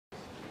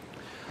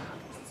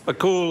I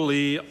call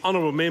the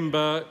Honourable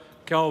Member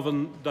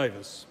Kelvin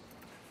Davis.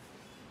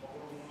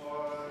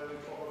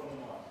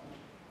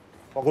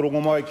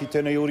 Whakarongo mai ki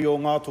tēnei ori o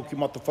ngā toki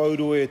mata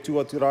whauru e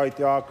tuatira i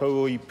te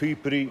ākau o i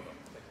pīpiri,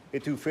 e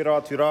tu whera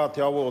ati rā te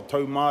awa o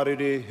tau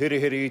mārere here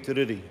here i te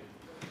riri.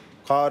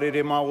 Ka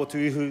rere mā o tu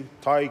ihu,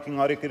 tai ki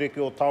ngā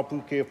rekereke o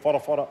tāpū ke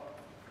wharawhara.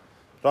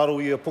 Raro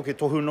i a poke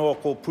tohu noa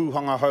ko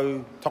pūhanga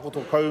hau,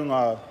 takoto kau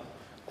ngā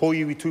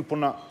koiwi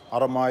tūpuna,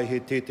 ara mai he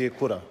te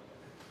kura.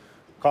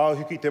 Ka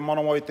hiki te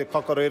manawa i te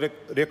kakare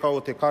reka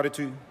o te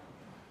karetu,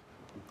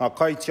 ngā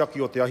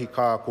kaitiaki o te ahi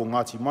kā ko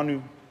Ngāti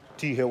Manu,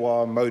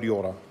 Tihewa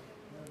Mauriora.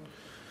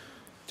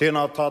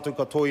 Tēnā tātou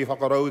katoa i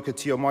whakarau i ka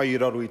tia mai i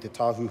raro i te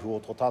tāhuhu o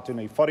tō tātou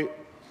nei whare.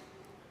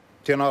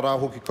 Tēnā rā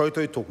hoki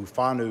koutou tōku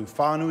whānau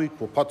whānui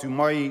ko patu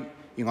mai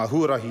i ngā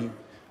huarahi,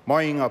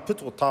 mai i ngā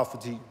pito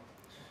tāwhiti,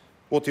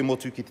 o te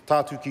motu ki te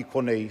tātou ki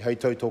konei hei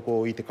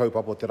tautoko i te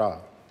kaupapa te rā.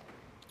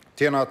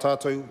 Tēnā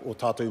tātou o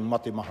tātou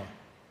mate maha.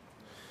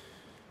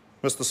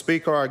 Mr.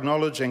 Speaker, I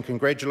acknowledge and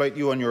congratulate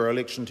you on your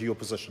election to your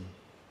position.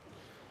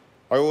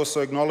 I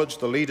also acknowledge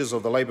the leaders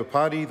of the Labour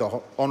Party,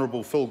 the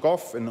Honourable Phil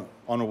Goff and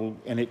Honourable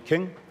Annette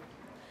King.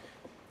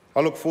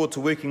 I look forward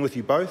to working with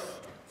you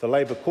both, the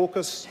Labour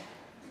caucus,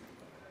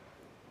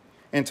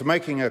 and to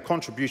making a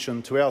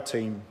contribution to our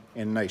team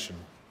and nation.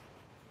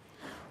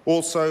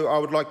 Also, I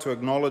would like to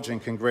acknowledge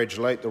and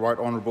congratulate the Right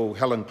Honourable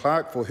Helen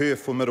Clark for her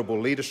formidable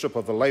leadership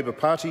of the Labour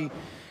Party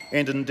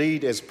and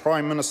indeed as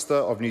Prime Minister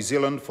of New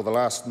Zealand for the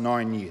last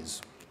 9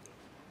 years.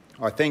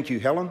 I thank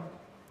you, Helen,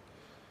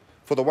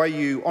 for the way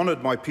you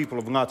honoured my people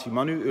of Ngāti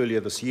Manu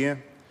earlier this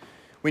year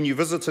when you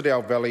visited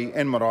our valley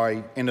and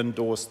marae and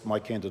endorsed my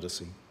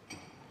candidacy.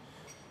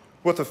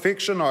 With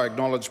affection, I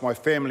acknowledge my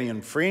family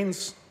and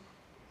friends,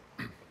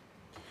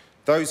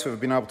 those who have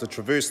been able to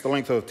traverse the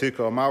length of Te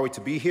Maui to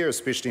be here,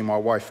 especially my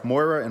wife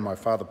Moira and my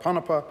father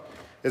Panapa,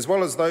 as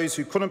well as those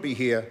who couldn't be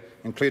here,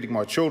 including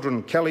my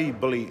children Kelly,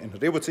 Billy and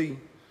Rewiti,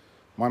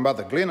 my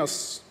mother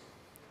Glenys,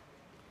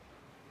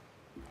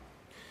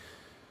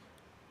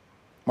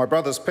 my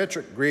brothers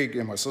Patrick, Greg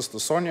and my sister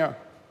Sonia,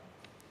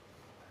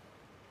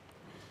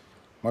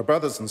 my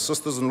brothers and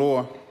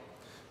sisters-in-law,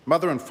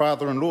 mother and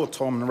father-in-law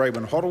Tom and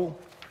Raybon Hoddle,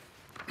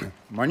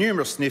 my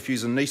numerous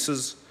nephews and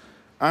nieces,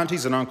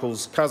 aunties and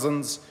uncles,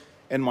 cousins,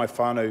 and my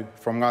whānau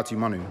from Ngāti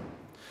Manu.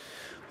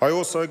 I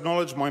also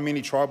acknowledge my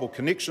many tribal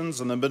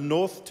connections in the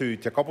mid-north to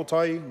Te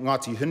Kapotai,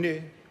 Ngāti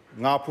Hine,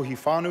 Ngāpuhi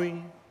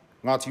Whānui,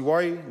 Ngāti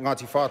Wai,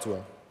 Ngāti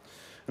Whātua.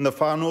 In the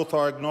far north,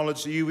 I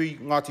acknowledge the iwi,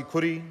 Ngāti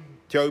Kuri,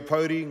 Te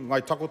Aupauri,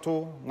 Ngai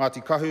Takoto,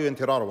 Ngāti Kahu and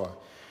Te Rarawa,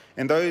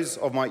 and those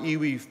of my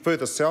iwi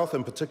further south,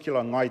 in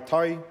particular Ngai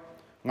Tai,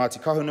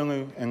 Ngāti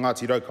Kahunungu and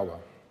Ngāti Raukawa.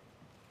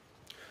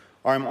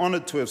 I am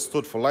honoured to have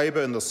stood for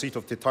Labour in the seat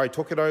of Te Tai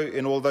Tokerau,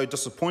 and although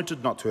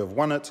disappointed not to have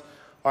won it,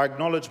 I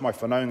acknowledge my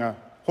whanaunga,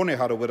 Hone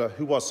Harawira,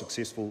 who was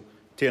successful,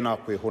 tēnā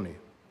koe hone.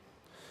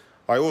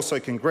 I also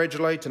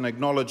congratulate and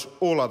acknowledge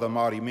all other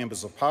Māori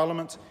members of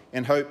Parliament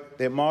and hope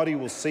that Māori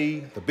will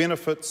see the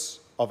benefits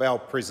of our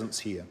presence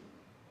here.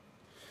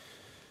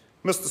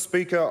 Mr.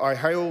 Speaker, I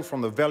hail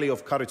from the Valley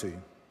of Karetu.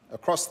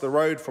 Across the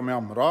road from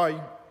our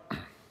marae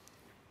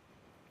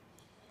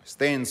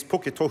stands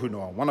Puke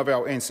Tohunua, one of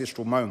our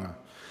ancestral maunga.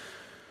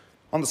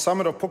 On the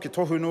summit of Puke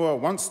Tohunua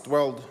once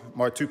dwelled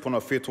my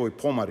tūpuna whetoi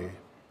Pomare.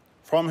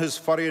 From his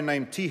whare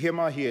named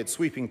Tihema, he had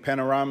sweeping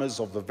panoramas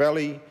of the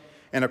valley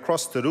and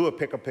across Te Rua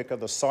Peka Peka,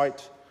 the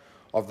site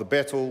of the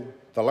battle,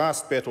 the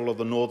last battle of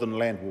the Northern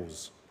Land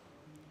Wars.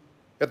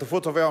 At the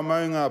foot of our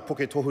maunga,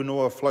 Puke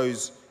Tohunua,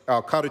 flows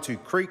our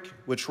Karetu Creek,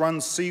 which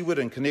runs seaward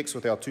and connects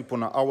with our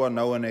tūpuna awa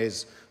known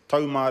as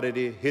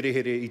Taumarere Here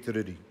Here i Te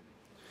Riri.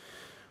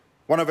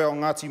 One of our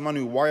Ngāti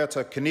Manu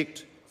waiata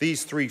connect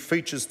these three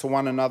features to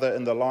one another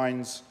in the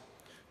lines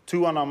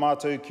Tuana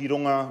mātou ki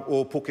runga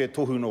o Puke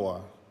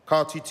Tohunua,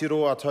 ka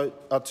titiro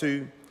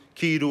atu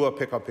ki rua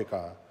peka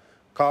peka,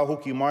 ka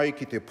hoki mai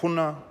ki te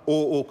puna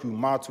o oku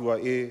mātua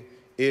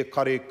e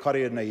kare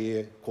kare nei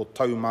e ko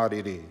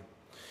Taumarere.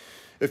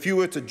 If you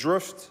were to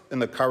drift in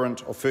the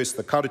current of first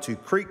the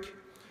Karetu Creek,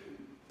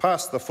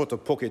 past the foot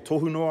of Puke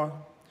Tohunua,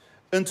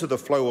 into the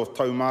flow of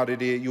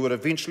Taumarere, you would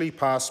eventually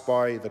pass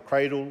by the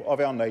cradle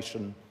of our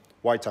nation,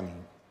 Waitangi,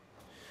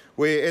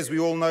 where, as we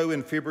all know,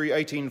 in February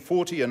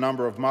 1840, a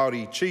number of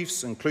Māori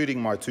chiefs,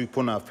 including my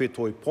tūpuna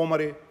whetoi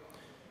Pomare,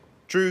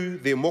 drew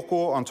their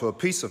moko onto a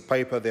piece of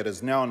paper that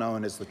is now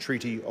known as the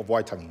Treaty of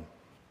Waitangi.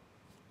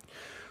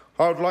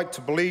 I would like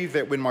to believe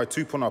that when my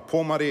tūpuna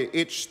Pomare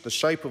etched the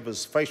shape of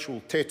his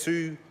facial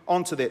tattoo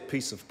onto that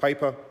piece of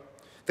paper,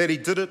 that he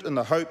did it in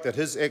the hope that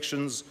his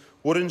actions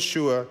would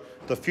ensure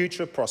the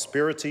future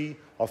prosperity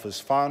of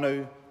his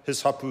whānau,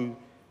 his hapu,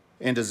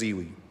 and his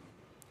iwi.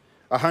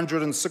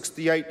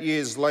 168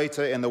 years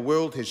later, and the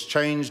world has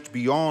changed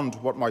beyond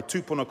what my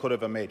tūpuna could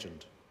have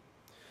imagined.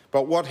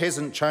 But what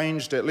hasn't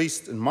changed, at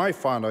least in my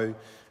whānau,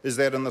 is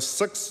that in the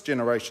 6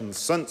 generations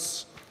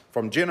since,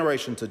 from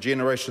generation to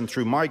generation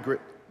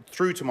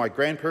through to my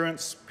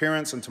grandparents,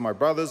 parents, and to my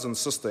brothers and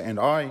sister and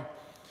I,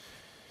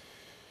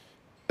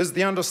 is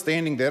the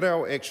understanding that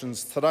our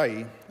actions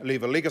today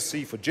leave a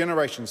legacy for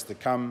generations to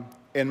come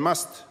and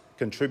must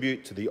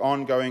contribute to the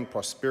ongoing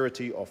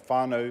prosperity of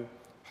whānau,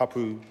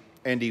 hapu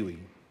and iwi.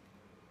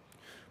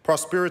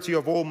 Prosperity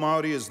of all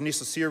Māori is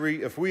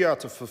necessary if we are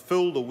to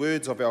fulfil the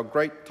words of our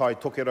great Tai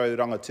Tokerau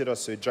rangatira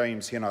Sir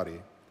James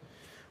Henare,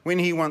 when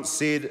he once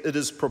said, "It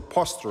is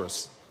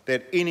preposterous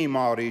that any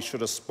Māori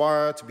should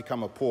aspire to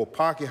become a poor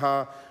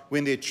Pākehā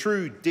when their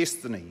true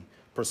destiny,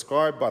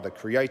 prescribed by the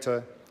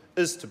Creator,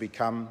 is to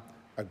become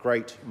a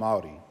great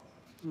Māori."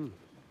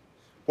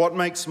 What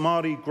makes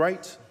Māori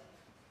great?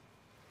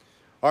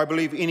 I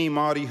believe any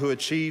Māori who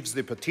achieves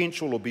their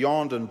potential or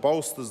beyond and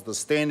bolsters the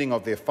standing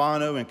of their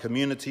whānau and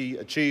community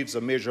achieves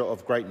a measure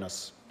of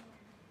greatness.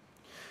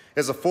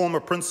 As a former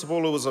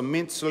principal, it was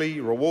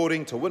immensely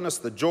rewarding to witness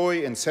the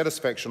joy and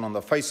satisfaction on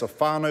the face of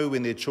whānau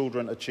when their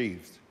children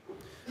achieved.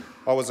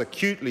 I was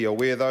acutely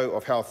aware, though,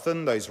 of how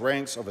thin those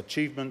ranks of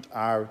achievement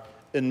are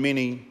in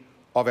many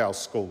of our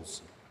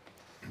schools.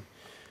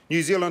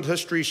 New Zealand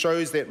history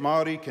shows that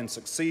Māori can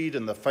succeed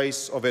in the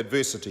face of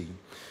adversity,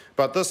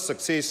 but this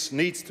success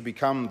needs to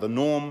become the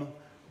norm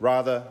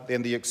rather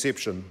than the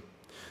exception.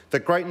 The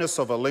greatness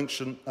of a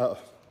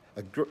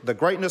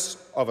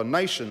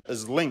nation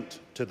is linked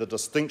to the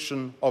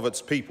distinction of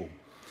its people.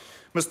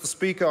 Mr.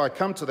 Speaker, I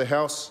come to the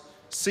House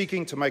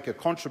seeking to make a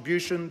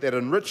contribution that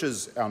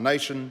enriches our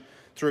nation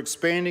through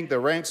expanding the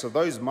ranks of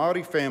those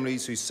Māori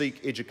families who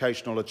seek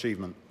educational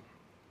achievement.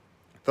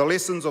 The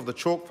lessons of the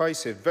chalk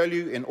face have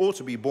value and ought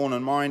to be borne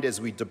in mind as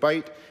we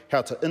debate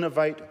how to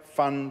innovate,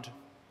 fund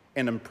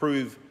and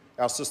improve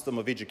our system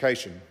of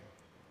education.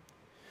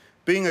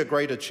 Being a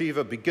great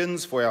achiever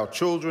begins for our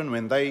children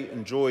when they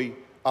enjoy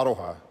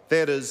aroha.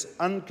 That is,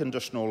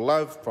 unconditional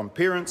love from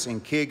parents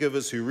and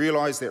caregivers who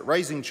realise that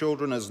raising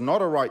children is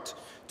not a right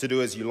to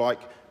do as you like,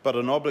 but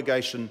an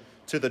obligation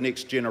to the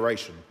next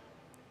generation.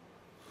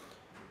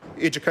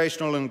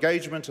 Educational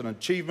engagement and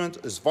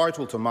achievement is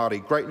vital to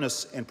Māori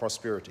greatness and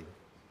prosperity.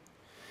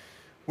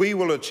 We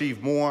will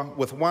achieve more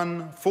with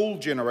one full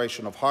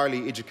generation of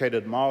highly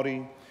educated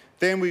Māori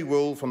than we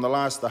will from the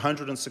last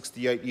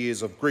 168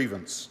 years of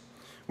grievance.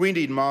 We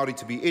need Māori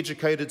to be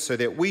educated so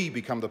that we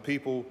become the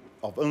people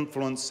of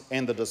influence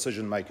and the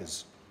decision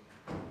makers.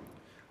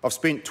 I've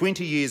spent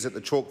 20 years at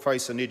the chalk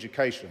face in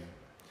education.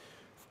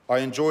 I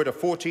enjoyed a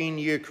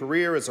 14-year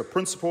career as a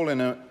principal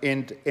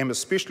and am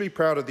especially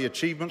proud of the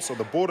achievements of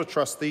the Board of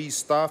Trustees,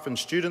 staff and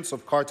students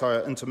of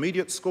Kaitaia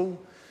Intermediate School,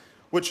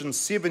 which in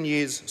 7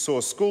 years saw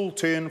a school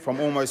turn from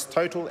almost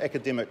total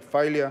academic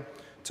failure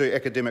to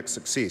academic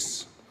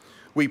success.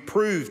 We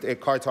proved at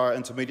Kaitaia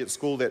Intermediate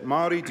School that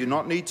Māori do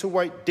not need to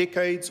wait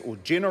decades or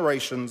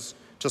generations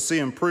to see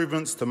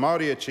improvements to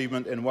Māori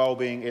achievement and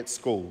well-being at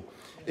school.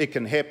 It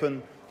can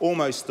happen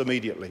almost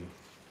immediately.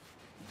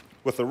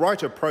 With the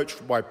right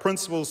approach by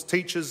principals,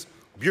 teachers,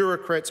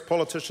 bureaucrats,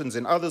 politicians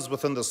and others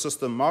within the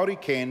system,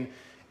 Māori can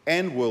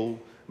and will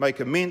make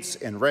immense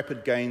and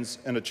rapid gains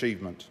in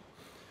achievement,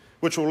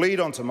 which will lead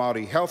on to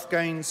Māori health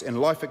gains and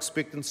life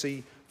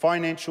expectancy,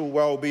 financial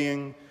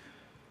well-being,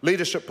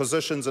 leadership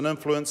positions and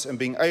influence, and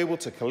being able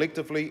to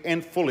collectively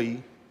and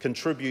fully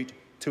contribute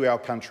to our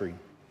country.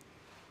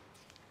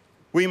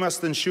 We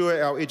must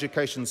ensure our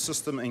education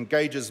system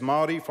engages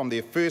Māori from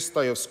their first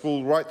day of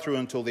school right through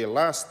until their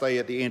last day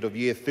at the end of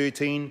year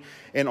 13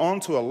 and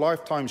on to a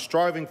lifetime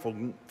striving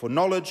for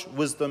knowledge,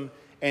 wisdom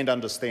and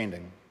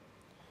understanding.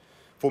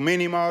 For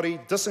many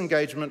Māori,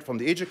 disengagement from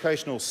the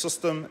educational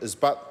system is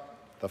but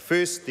the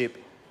first step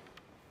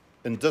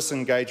in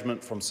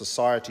disengagement from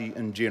society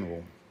in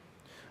general.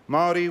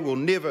 Māori will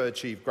never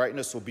achieve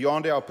greatness or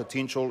beyond our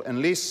potential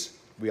unless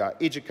we are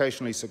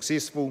educationally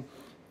successful.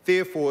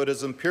 Therefore, it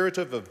is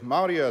imperative if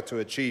Māori are to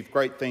achieve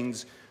great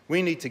things,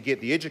 we need to get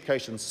the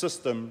education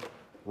system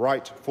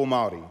right for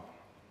Māori.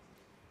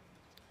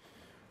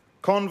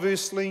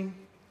 Conversely,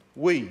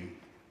 we,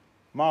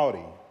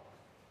 Māori,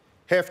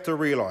 have to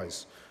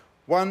realise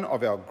one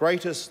of our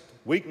greatest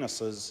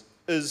weaknesses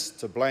is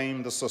to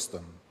blame the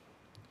system.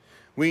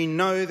 We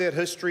know that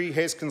history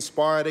has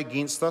conspired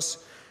against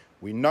us.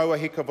 We know a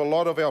heck of a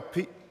lot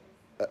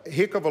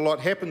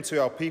happened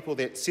to our people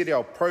that set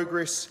our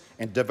progress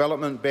and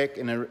development back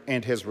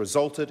and has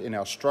resulted in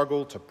our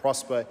struggle to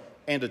prosper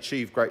and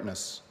achieve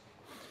greatness.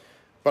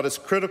 But as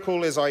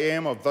critical as I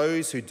am of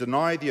those who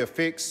deny the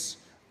effects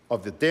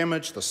of the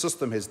damage the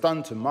system has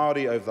done to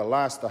Māori over the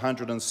last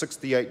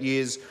 168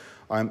 years,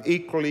 I am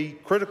equally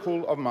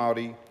critical of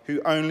Māori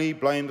who only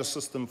blame the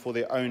system for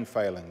their own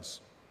failings.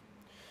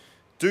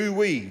 Do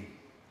we,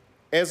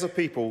 as a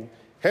people,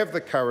 have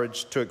the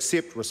courage to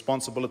accept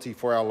responsibility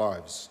for our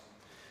lives?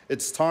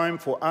 It's time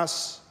for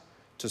us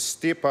to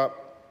step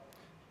up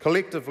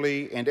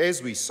collectively and,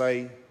 as we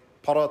say,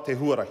 para te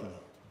huarahi,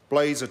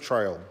 blaze a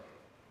trail.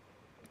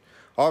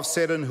 I've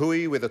sat in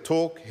hui where the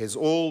talk has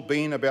all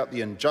been about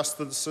the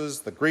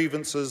injustices, the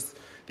grievances,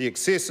 the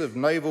excessive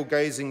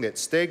navel-gazing that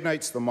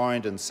stagnates the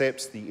mind and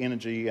saps the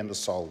energy and the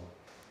soul.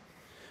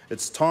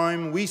 It's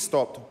time we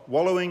stopped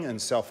wallowing in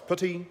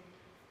self-pity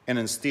and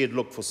instead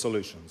look for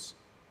solutions.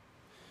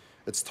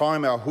 It's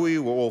time our hui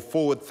were all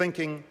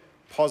forward-thinking,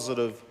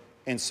 positive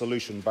and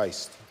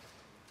solution-based.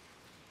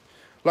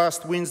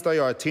 Last Wednesday,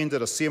 I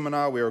attended a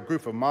seminar where a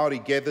group of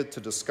Māori gathered to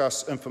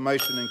discuss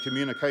information and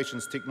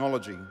communications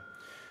technology.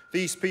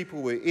 These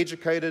people were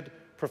educated,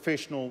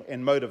 professional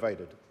and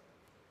motivated.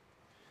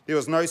 There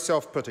was no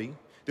self-pity,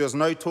 there was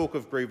no talk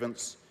of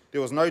grievance,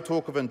 there was no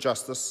talk of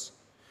injustice.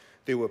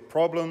 There were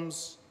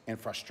problems and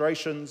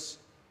frustrations,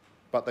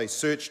 but they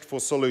searched for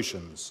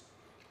solutions.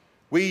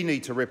 We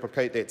need to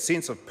replicate that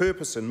sense of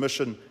purpose and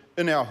mission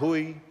in our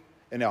hui,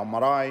 in our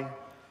marae,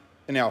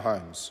 in our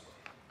homes.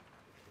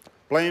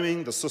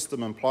 Blaming the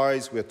system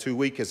implies we're too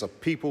weak as a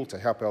people to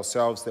help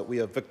ourselves, that we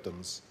are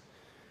victims.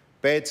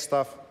 Bad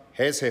stuff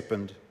has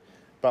happened,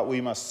 but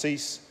we must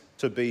cease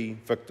to be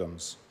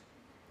victims.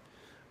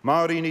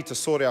 Māori need to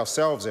sort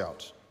ourselves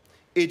out.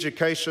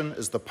 Education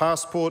is the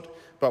passport,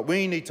 but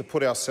we need to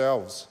put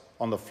ourselves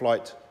on the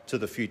flight to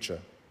the future.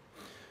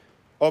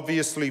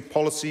 Obviously,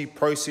 policy,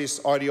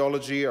 process,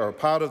 ideology are a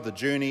part of the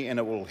journey, and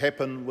it will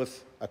happen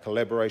with a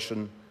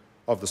collaboration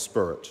of the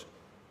spirit.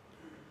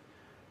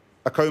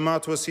 A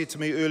kaumātua said to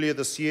me earlier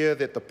this year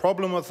that the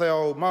problem with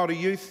our Māori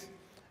youth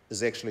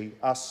is actually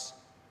us,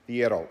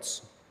 the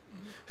adults.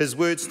 His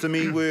words to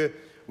me were,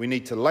 we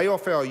need to lay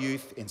off our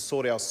youth and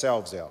sort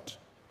ourselves out.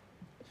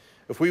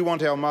 If we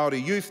want our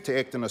Māori youth to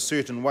act in a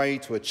certain way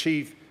to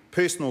achieve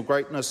personal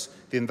greatness,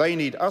 then they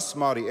need us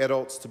Māori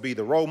adults to be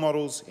the role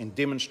models and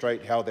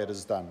demonstrate how that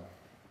is done.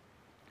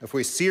 If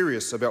we're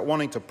serious about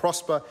wanting to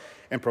prosper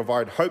and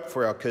provide hope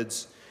for our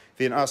kids,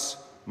 then us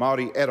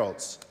Māori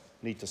adults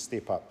need to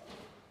step up.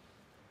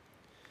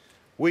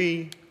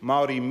 We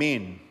Māori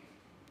men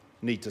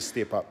need to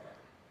step up.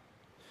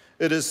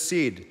 It is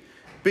said,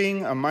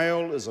 being a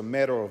male is a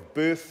matter of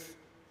birth,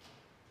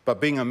 but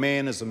being a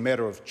man is a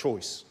matter of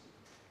choice.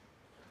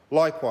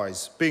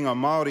 Likewise, being a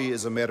Māori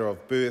is a matter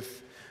of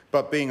birth,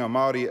 but being a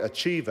Māori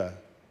achiever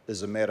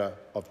is a matter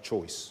of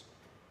choice.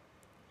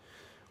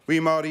 We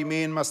Māori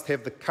men must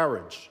have the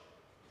courage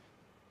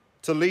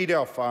to lead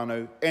our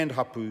whānau and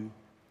hapu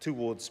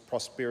towards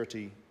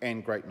prosperity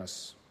and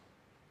greatness.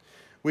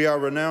 We are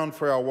renowned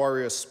for our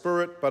warrior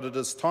spirit, but it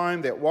is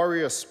time that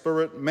warrior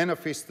spirit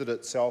manifested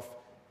itself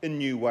in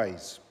new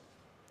ways.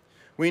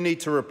 We need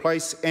to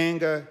replace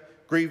anger,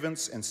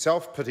 grievance and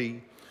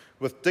self-pity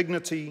with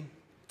dignity,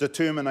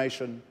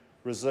 determination,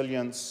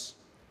 resilience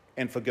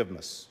and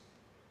forgiveness.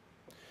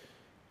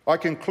 I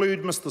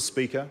conclude, Mr.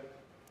 Speaker,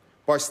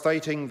 by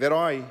stating that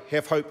I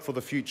have hope for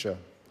the future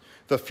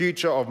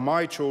of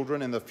my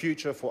children and the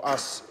future for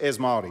us as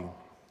Māori.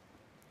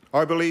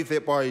 I believe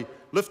that by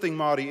lifting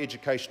Māori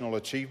educational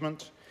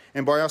achievement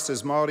and by us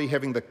as Māori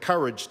having the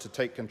courage to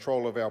take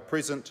control of our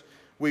present,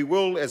 we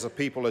will as a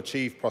people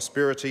achieve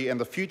prosperity and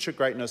the future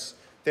greatness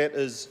that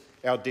is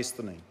our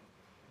destiny.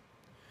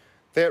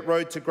 That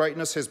road to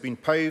greatness has been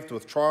paved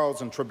with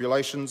trials and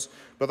tribulations,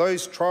 but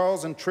those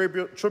trials and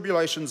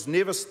tribulations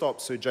never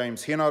stop Sir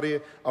James Henare,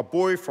 a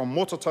boy from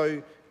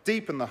Motatau,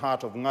 deep in the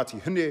heart of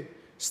Ngāti Hine,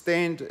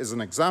 stand as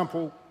an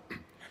example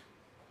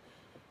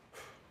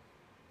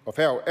of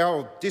how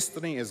our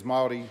destiny as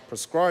Māori,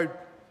 prescribed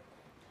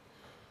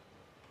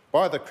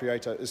by the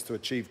Creator, is to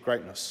achieve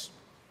greatness.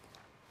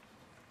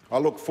 I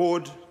look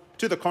forward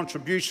to the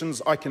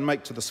contributions I can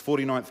make to this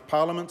 49th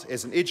Parliament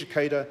as an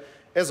educator,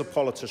 as a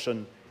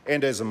politician,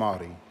 and as a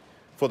Māori,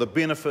 for the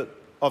benefit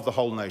of the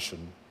whole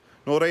nation.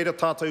 Nō reira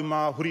tātou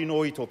mā huri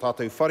noi tō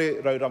tātou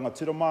whare, rauranga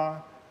tira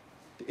mā,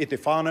 e te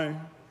whānau,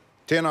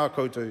 tēnā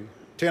koutou,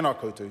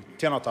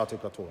 tēnā tātou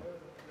katoa.